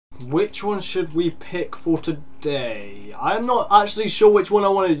Which one should we pick for today? I'm not actually sure which one I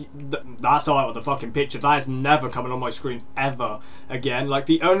want to... That's alright with the fucking picture. That is never coming on my screen ever again. Like,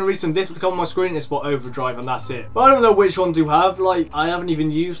 the only reason this would come on my screen is for Overdrive, and that's it. But I don't know which one to have. Like, I haven't even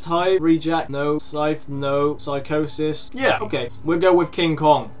used Hive. Rejack, no. Scythe, no. Psychosis. Yeah, okay. We'll go with King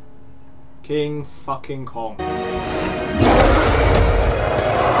Kong. King fucking Kong.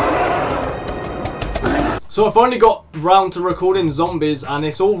 So I finally got round to recording zombies, and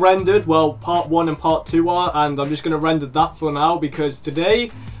it's all rendered. Well, part 1 and part 2 are, and I'm just going to render that for now because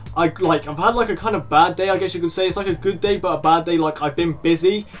today, I've had like a kind of bad day, I guess you could say. It's like a good day but a bad day. Like, I've been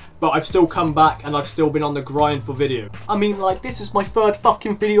busy, but I've still come back and I've still been on the grind for video. I mean, like, this is my 3rd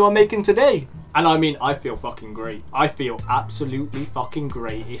fucking video I'm making today. And I mean, I feel fucking great. I feel absolutely fucking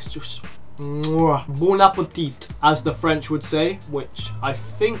great. It's just... Bon appetit, as the French would say, which I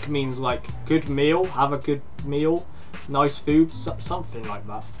think means like good meal, have a good meal, nice food, something like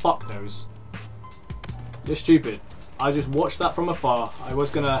that. Fuck knows. You're stupid. I just watched that from afar. I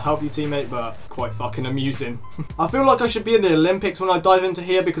was gonna help you, teammate, but quite fucking amusing. I feel like I should be in the Olympics when I dive into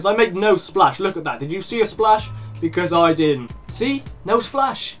here because I made no splash. Look at that. Did you see a splash? Because I didn't. See? No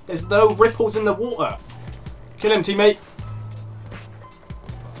splash. There's no ripples in the water. Kill him, teammate.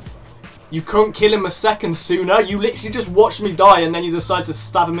 You couldn't kill him a second sooner. You literally just watched me die and then you decide to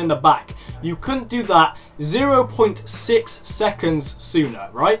stab him in the back. You couldn't do that 0.6 seconds sooner,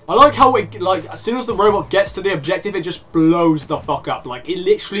 right? I like how it, like, as soon as the robot gets to the objective, it just blows the fuck up. Like, it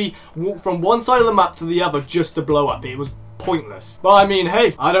literally walked from one side of the map to the other just to blow up. It was pointless. But I mean,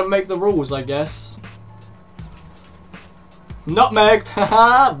 hey, I don't make the rules, I guess. Nutmegged,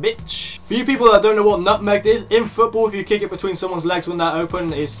 haha, bitch. For you people that don't know what nutmegged is, in football, if you kick it between someone's legs when they're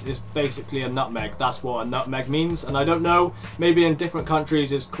open, it's basically a nutmeg. That's what a nutmeg means. And I don't know, maybe in different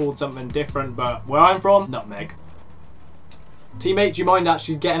countries it's called something different, but where I'm from, nutmeg. Teammate, do you mind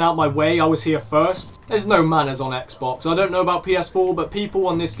actually getting out my way? I was here first. There's no manners on Xbox. I don't know about PS4, but people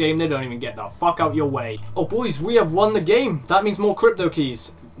on this game, they don't even get the fuck out your way. Oh boys, we have won the game. That means more crypto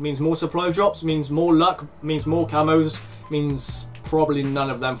keys. Means more supply drops, means more luck, means more camos, means probably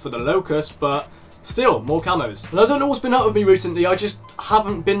none of them for the locust, but still, more camos. And I don't know what's been up with me recently, I just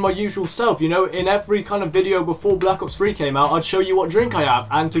haven't been my usual self, you know. In every kind of video before Black Ops 3 came out, I'd show you what drink I have,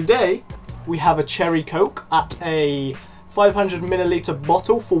 and today, we have a cherry coke at a 500ml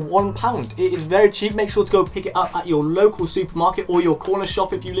bottle for £1. It is very cheap. Make sure to go pick it up at your local supermarket or your corner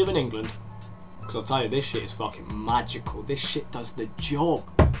shop if you live in England. Because I'll tell you, this shit is fucking magical. This shit does the job.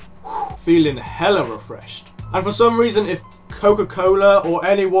 Feeling hella refreshed. And for some reason, if Coca-Cola or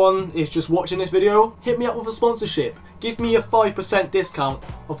anyone is just watching this video, hit me up with a sponsorship. Give me a 5% discount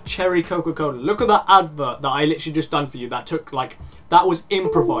of cherry Coca-Cola. Look at that advert that I literally just done for you. That took, like, that was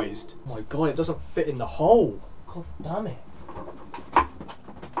improvised. Oh my god, it doesn't fit in the hole. God damn it.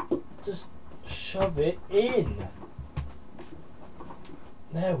 Just shove it in.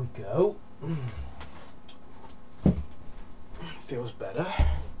 There we go. Feels better.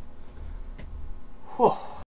 Whew.